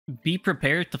Be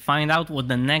prepared to find out what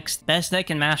the next best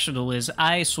deck in Master Duel is.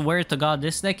 I swear to God,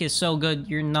 this deck is so good,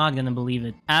 you're not gonna believe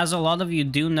it. As a lot of you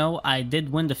do know, I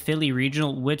did win the Philly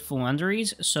Regional with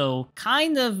Floowandereeze, so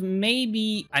kind of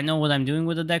maybe I know what I'm doing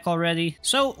with the deck already.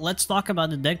 So let's talk about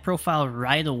the deck profile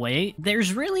right away.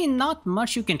 There's really not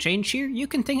much you can change here. You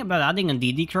can think about adding a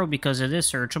DD Crow because it is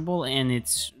searchable and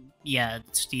it's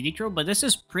DD Crow, but this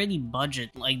is pretty budget.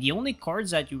 Like, the only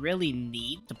cards that you really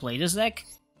need to play this deck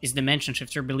is Dimension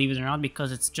Shifter, believe it or not,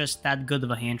 because it's just that good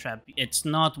of a hand trap. It's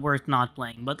not worth not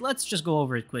playing, but let's just go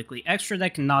over it quickly. Extra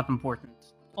deck, not important.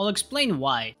 I'll explain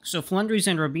why. So Floowandereeze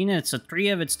and Robina, it's a 3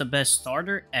 of, it's the best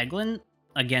starter. Eglin,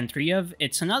 again 3 of,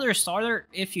 it's another starter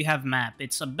if you have map.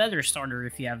 It's a better starter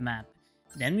if you have map.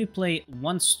 Then we play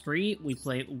 1 Spree, we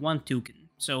play 1 Toucan.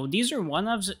 So these are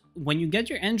 1-ofs. When you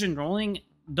get your engine rolling,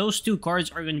 those 2 cards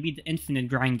are going to be the infinite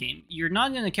grind game. You're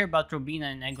not going to care about Robina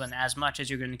and Eglin as much as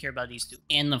you're going to care about these 2.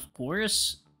 And of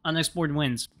course, unexplored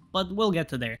wins. But we'll get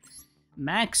to there.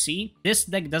 Maxi. This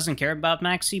deck doesn't care about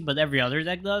Maxi, but every other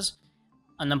deck does.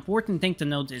 An important thing to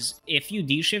note is, if you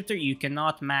D-Shifter, you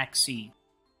cannot Maxi.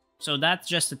 So that's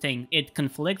just the thing. It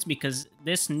conflicts because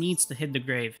this needs to hit the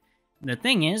grave. The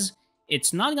thing is,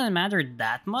 it's not gonna matter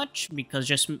that much because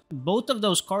just both of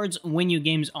those cards win you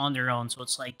games on their own. So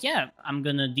it's like, yeah, I'm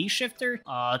gonna D-Shifter.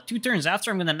 2 turns after,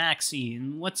 I'm gonna Maxi.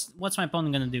 And what's my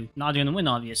opponent gonna do? Not gonna win,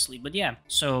 obviously. But yeah.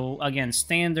 So again,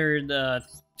 standard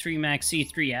 3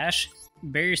 Maxi, 3 Ash.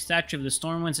 Barrier Statue of the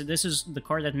Stormwind. This is the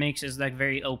card that makes his deck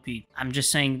very OP. I'm just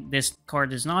saying this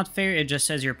card is not fair. It just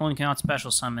says your opponent cannot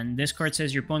special summon. This card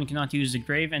says your opponent cannot use the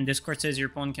grave, and this card says your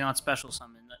opponent cannot special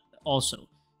summon also.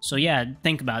 So yeah,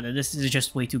 think about it. This is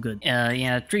just way too good.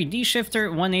 3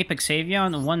 D-Shifter, 1 Apex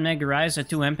Avian, 1 Mega Rise, 2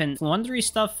 Empen. Floowandereeze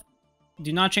stuff,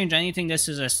 do not change anything. This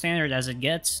is as standard as it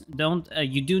gets.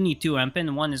 You do need 2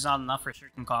 Empen. 1 is not enough for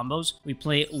certain combos. We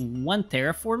play 1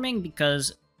 Terraforming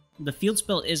because the field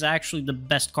spell is actually the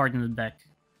best card in the deck.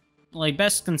 Like,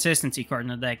 best consistency card in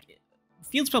the deck.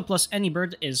 Field spell plus any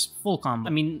bird is full combo.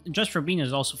 I mean, just Robina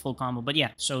is also full combo, but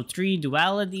yeah. So 3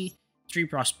 Duality, 3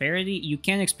 Prosperity. You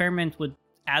can experiment with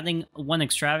adding 1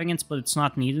 Extravagance, but it's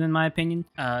not needed in my opinion.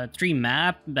 3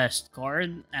 Map, best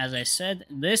card, as I said.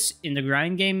 This, in the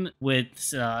grind game, with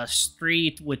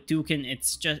Street, with Toucan,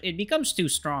 it becomes too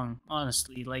strong,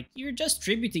 honestly. Like, you're just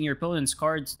tributing your opponent's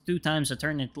cards 2 times a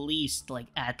turn at least. Like,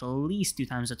 at least 2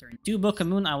 times a turn. 2 Book of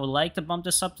Moon, I would like to bump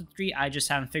this up to 3, I just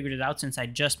haven't figured it out since I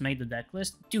just made the deck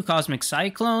list. 2 Cosmic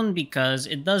Cyclone, because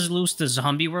it does lose the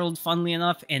Zombie World, funnily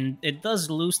enough, and it does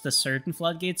lose the certain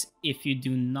Floodgates if you do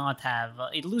not have...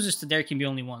 it loses to there can be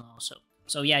only 1 also.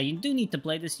 So yeah, you do need to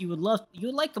play this. You would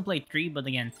like to play 3, but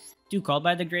again, 2 Call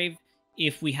by the Grave.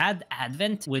 If we had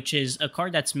Advent, which is a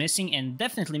card that's missing and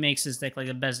definitely makes this deck like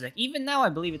the best deck. Even now, I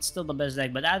believe it's still the best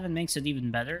deck, but Advent makes it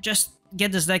even better. Just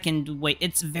get this deck and wait.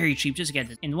 It's very cheap. Just get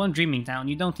it. In 1 Dreaming Town,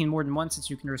 you don't need more than 1 since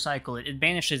you can recycle it. It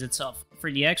banishes itself.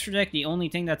 For the extra deck, the only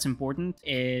thing that's important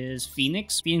is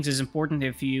Phoenix. Phoenix is important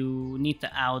if you need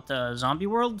to out Zombie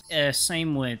World.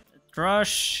 Same with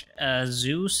Crush,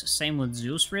 Zeus, same with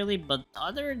Zeus really, but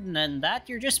other than that,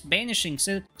 you're just banishing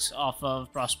 6 off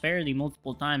of Prosperity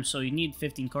multiple times, so you need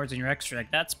 15 cards in your extra deck.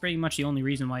 That's pretty much the only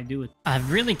reason why I do it. I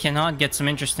really cannot get some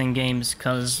interesting games,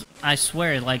 because I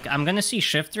swear, like, I'm gonna see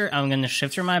Shifter, I'm gonna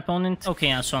Shifter my opponent.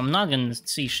 Okay, so I'm not gonna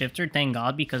see Shifter, thank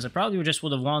God, because I probably just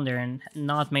would have won there and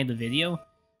not made the video.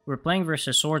 We're playing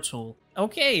versus Sword Soul.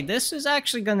 Okay, this is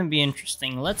actually gonna be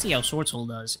interesting. Let's see how Sword Soul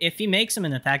does. If he makes him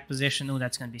in attack position, oh,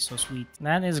 that's gonna be so sweet.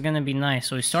 That is gonna be nice.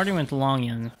 So he's starting with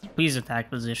Longyun. Please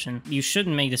attack position. You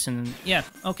shouldn't make this in... Yeah,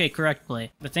 okay, correct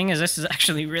play. The thing is, this is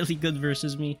actually really good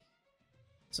versus me.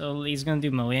 So he's gonna do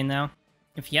Moe now.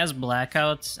 If he has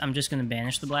Blackouts, I'm just gonna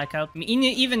banish the Blackout. I mean,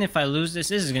 even if I lose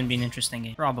this is gonna be an interesting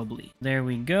game. Probably. There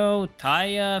we go.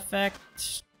 Taya effect.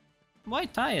 Why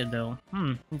Taya, though?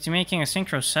 Is he making a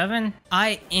Synchro 7?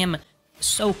 I am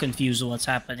so confused with what's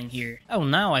happening here. Oh,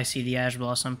 now I see the Ash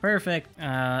Blossom. Perfect.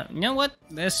 You know what?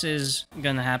 This is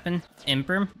gonna happen.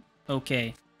 Imperm.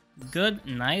 Okay. Good.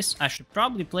 Nice. I should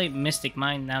probably play Mystic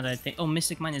Mine now that I think... Oh,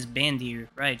 Mystic Mine is banned here.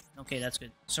 Right. Okay, that's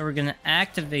good. So we're gonna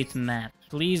activate map.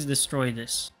 Please destroy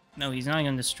this. No, he's not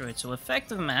gonna destroy it. So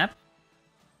effective map.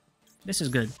 This is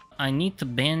good. I need to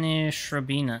banish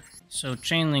Robina. So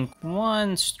Chainlink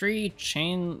 1, Street,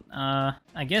 Chain,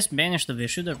 I guess banish the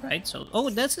Vishuddha, right? So,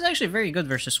 oh, that's actually very good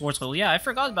versus Sword Soul. Yeah, I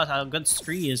forgot about how good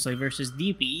Street is, like, versus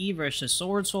DPE, versus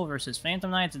Sword Soul, versus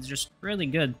Phantom Knights. It's just really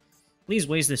good. Please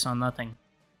waste this on nothing.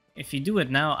 If you do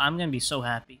it now, I'm gonna be so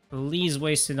happy. Please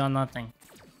waste it on nothing.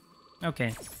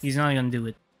 Okay, he's not gonna do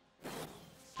it.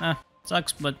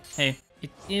 Sucks, but hey,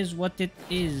 it is what it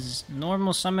is.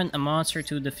 Normal summon a monster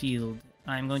to the field.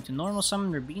 I'm going to normal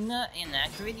summon Rabina and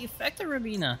activate the effect of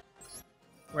Rabina.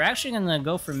 We're actually gonna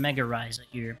go for Mega Rise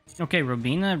here. Okay,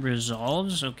 Rabina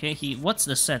resolves. Okay, what's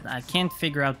the set? I can't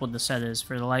figure out what the set is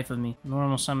for the life of me.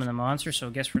 Normal summon a monster, so I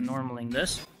guess we're normaling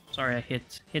this. Sorry, I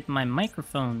hit my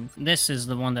microphone. This is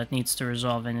the one that needs to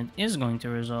resolve, and it is going to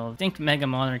resolve. I think Mega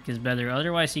Monarch is better,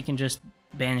 otherwise he can just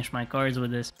banish my cards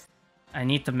with this. I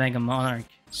need the Mega Monarch.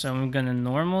 So I'm gonna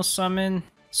normal summon.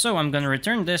 So I'm gonna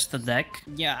return this to deck.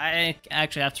 Yeah, I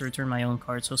actually have to return my own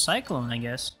card, so Cyclone, I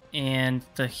guess. And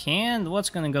to hand, what's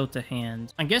gonna go to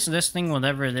hand? I guess this thing,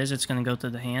 whatever it is, it's gonna go to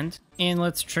the hand. And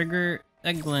let's trigger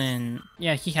Eglin.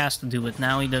 Yeah, he has to do it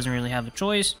now, he doesn't really have a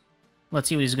choice. Let's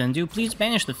see what he's gonna do. Please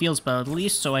banish the field spell at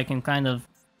least, so I can kind of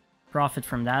profit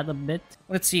from that a bit.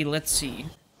 Let's see.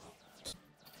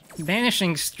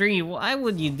 Banishing Stree, why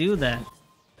would you do that?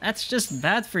 That's just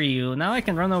bad for you. Now I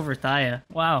can run over Taya.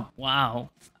 Wow.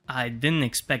 I didn't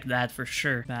expect that for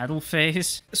sure. Battle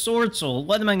phase. Sword Soul.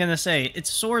 What am I gonna say? It's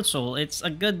Sword Soul. It's a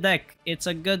good deck. It's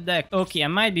a good deck. Okay, I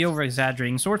might be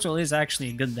over-exaggerating. Sword Soul is actually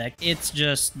a good deck. It's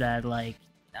just that, like,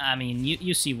 I mean,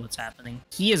 you see what's happening.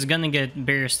 He is gonna get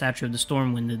Barrier Statue of the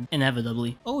Stormwinded,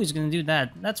 inevitably. Oh, he's gonna do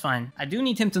that. That's fine. I do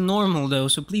need him to normal, though,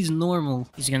 so please normal.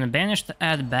 He's gonna banish to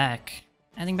add back.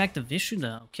 Adding back to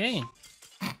Vishuda. Okay.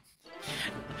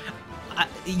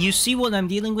 You see what I'm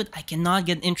dealing with? I cannot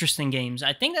get interesting games.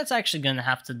 I think that's actually gonna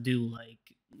have to do, like...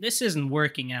 This isn't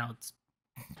working out.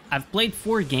 I've played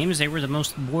 4 games. They were the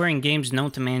most boring games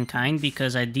known to mankind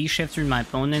because I de-shifted my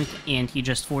opponent and he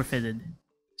just forfeited.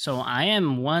 So I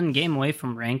am 1 game away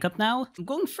from rank up now. I'm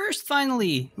going first,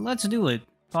 finally! Let's do it.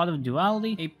 Pot of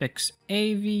Duality. Apex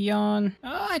Avian.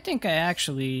 I think I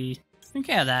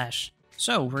had Ash.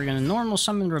 So, we're gonna normal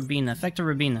summon Rabina, effective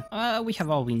Rabina. We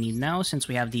have all we need now, since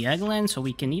we have the Eglin, so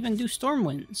we can even do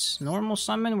Stormwinds. Normal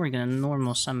summon, we're gonna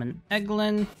normal summon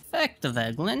Eglin, effective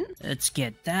Eglin. Let's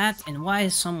get that, and why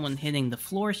is someone hitting the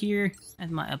floor here at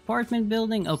my apartment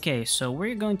building? Okay, so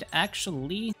we're going to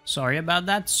actually... Sorry about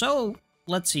that. So,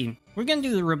 let's see. We're gonna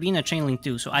do the Rabina Chainlink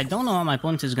too, so I don't know how my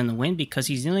opponent is gonna win, because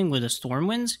he's dealing with the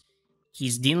Stormwinds.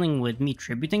 He's dealing with me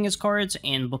tributing his cards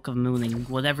and Book of Mooning,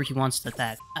 whatever he wants to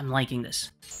attack. I'm liking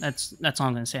this. That's all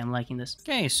I'm gonna say, I'm liking this.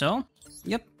 Okay, so,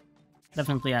 yep.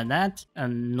 Definitely add that. A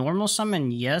normal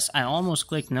summon, yes. I almost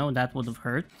clicked no, that would have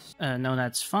hurt. No,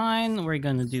 that's fine. We're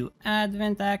gonna do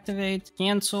Advent activate,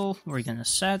 cancel, we're gonna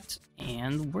set,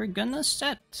 and we're gonna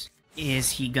set.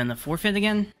 Is he gonna forfeit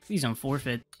again? Please don't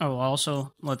forfeit. Oh,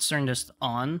 also, let's turn this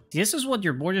on. This is what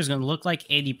your board is gonna look like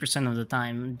 80% of the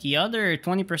time. The other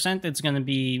 20%, it's gonna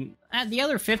be... the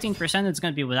other 15%, it's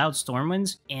gonna be without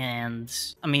Stormwinds. And,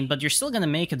 I mean, but you're still gonna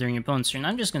make it during your opponent's turn.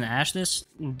 I'm just gonna Ash this.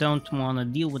 Don't wanna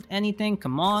deal with anything.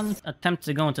 Come on. Attempt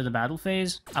to go into the battle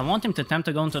phase. I want him to attempt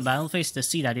to go into the battle phase to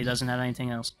see that he doesn't have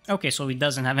anything else. Okay, so he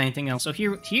doesn't have anything else. So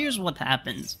here's what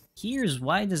happens. Here's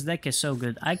why this deck is so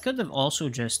good. I could have also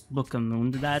just Book of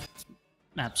Moon to that.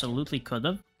 Absolutely could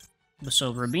have.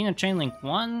 So Rabina Chainlink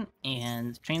 1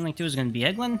 and Chainlink 2 is going to be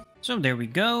Eglin. So there we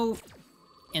go.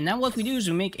 And now what we do is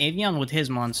we make Avian with his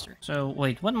monster. So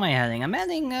wait, what am I adding? I'm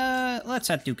adding, let's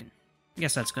add Toucan. I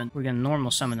guess that's good. We're going to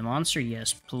normal summon the monster.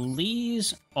 Yes,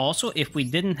 please. Also, if we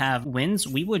didn't have winds,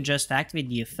 we would just activate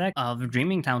the effect of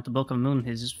Dreaming Town to Book of Moon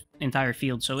his entire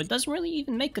field. So it doesn't really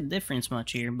even make a difference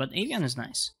much here, but Avian is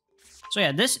nice. So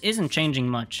yeah, this isn't changing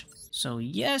much. So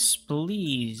yes,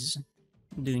 please.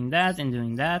 Doing that and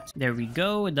doing that. There we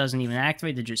go. It doesn't even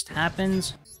activate. It just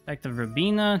happens. Effective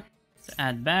Rabina. To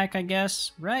add back, I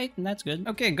guess. Right? And that's good.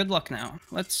 Okay, good luck now.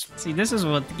 Let's see. This is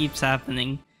what keeps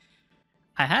happening.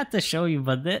 I had to show you,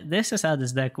 but this is how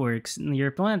this deck works. Your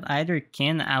opponent either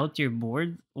can out your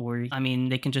board, or, I mean,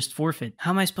 they can just forfeit.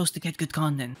 How am I supposed to get good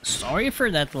content? Sorry for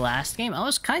that last game. I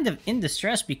was kind of in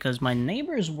distress because my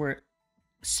neighbors were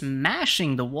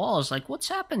smashing the walls. Like, what's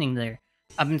happening there?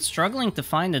 I've been struggling to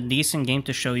find a decent game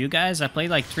to show you guys. I played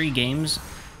like 3 games.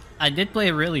 I did play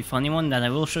a really funny one that I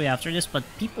will show you after this, but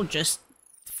people just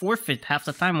forfeit half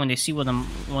the time when they see what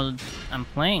I'm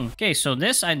playing. Okay, so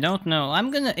this I don't know. I'm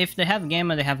gonna, if they have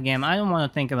Gamma, they have Gamma. I don't want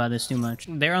to think about this too much.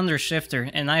 They're under Shifter,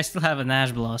 and I still have an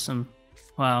Ash Blossom.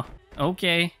 Wow.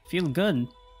 Okay, feel good.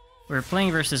 We're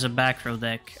playing versus a back row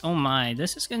deck. Oh my,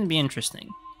 this is gonna be interesting.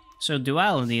 So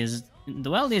Duality is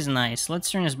nice. Let's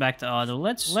turn this back to auto.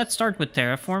 Let's start with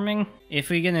terraforming. If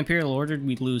we get Imperial Ordered,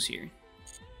 we lose here.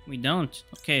 We don't.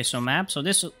 Okay, so map. So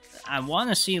this, I want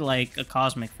to see like a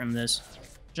Cosmic from this,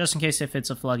 just in case if it's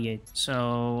a Floodgate.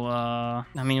 So,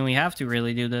 I mean, we have to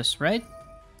really do this, right?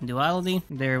 Duality.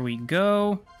 There we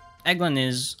go. Eglin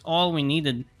is all we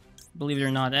needed. Believe it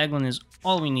or not, Eglin is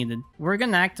all we needed. We're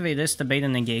gonna activate this to bait a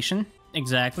negation.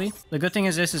 Exactly. The good thing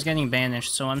is this is getting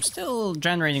banished, so I'm still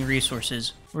generating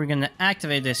resources. We're gonna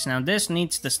activate this. Now this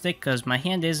needs to stick because my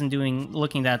hand isn't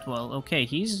looking that well. Okay,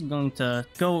 he's going to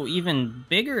go even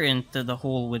bigger into the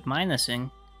hole with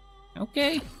minusing.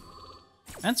 Okay,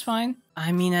 that's fine.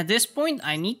 I mean, at this point,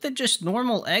 I need to just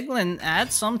normal Eggland,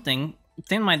 add something,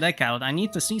 thin my deck out. I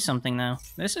need to see something now.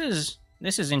 This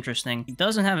is interesting. He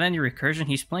doesn't have any recursion.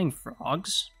 He's playing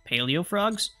frogs, paleo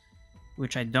frogs,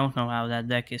 which I don't know how that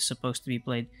deck is supposed to be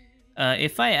played.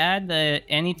 If I add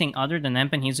anything other than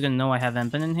empen, he's gonna know I have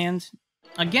empen in hand.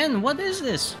 Again, what is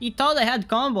this? He thought I had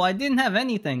combo. I didn't have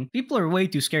anything. People are way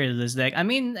too scared of this deck. I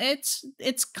mean,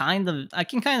 it's kind of... I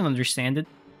can kind of understand it.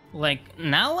 Like,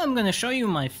 now I'm gonna show you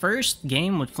my first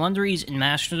game with Floowandereeze in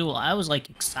Master Duel. I was, like,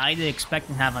 excited,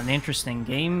 expecting to have an interesting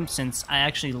game, since I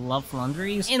actually love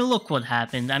Floowandereeze. And look what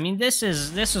happened. I mean, this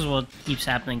is what keeps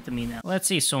happening to me now. Let's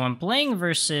see, so I'm playing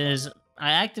versus...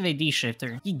 I activate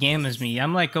D-Shifter. He gammas me.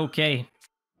 I'm like, okay.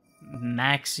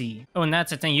 Maxi. Oh, and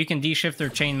that's the thing. You can D-Shifter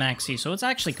chain Maxi, so it's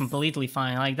actually completely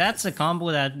fine. Like, that's a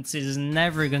combo that is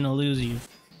never gonna lose you.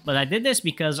 But I did this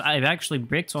because I've actually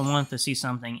bricked, so I wanted to see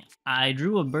something. I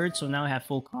drew a bird, so now I have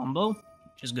full combo,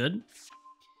 which is good.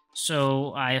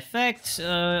 So, I effect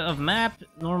of map,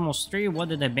 normals 3. What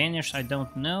did I banish? I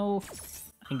don't know.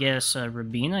 I guess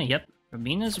Rabina. Yep,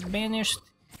 Rabina's banished.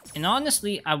 And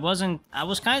honestly, I was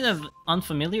kind of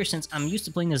unfamiliar since I'm used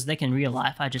to playing this deck in real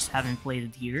life. I just haven't played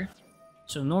it here.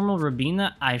 So normal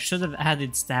Rabina, I should have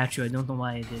added statue. I don't know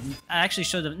why I didn't. I actually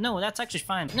should have. No, that's actually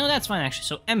fine. No, that's fine actually.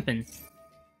 So empen.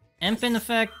 Empen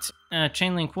effect,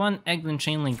 Chainlink 1, Eggland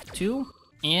Chainlink 2,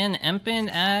 and Empen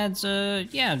adds,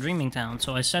 yeah, Dreaming Town.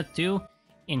 So I set 2,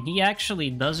 and he actually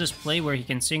does this play where he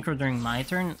can synchro during my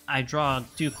turn. I draw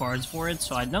 2 cards for it,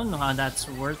 so I don't know how that's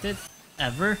worth it,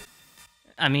 ever.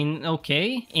 I mean,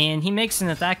 okay. And he makes an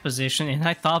attack position, and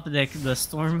I top deck the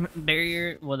Storm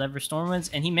Barrier, whatever Storm is,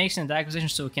 and he makes an attack position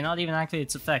so it cannot even activate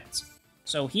its effects.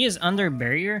 So he is under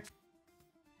Barrier,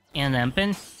 and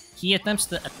Empen. He attempts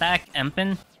to attack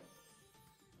Empen,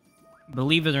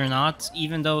 believe it or not,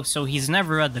 even though, so he's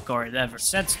never read the card, ever.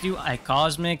 Sets 2, I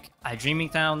Cosmic, I Dreaming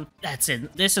Town, that's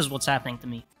it. This is what's happening to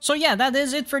me. So yeah, that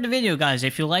is it for the video, guys.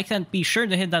 If you liked it, be sure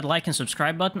to hit that like and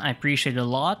subscribe button. I appreciate it a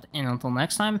lot, and until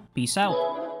next time, peace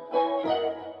out.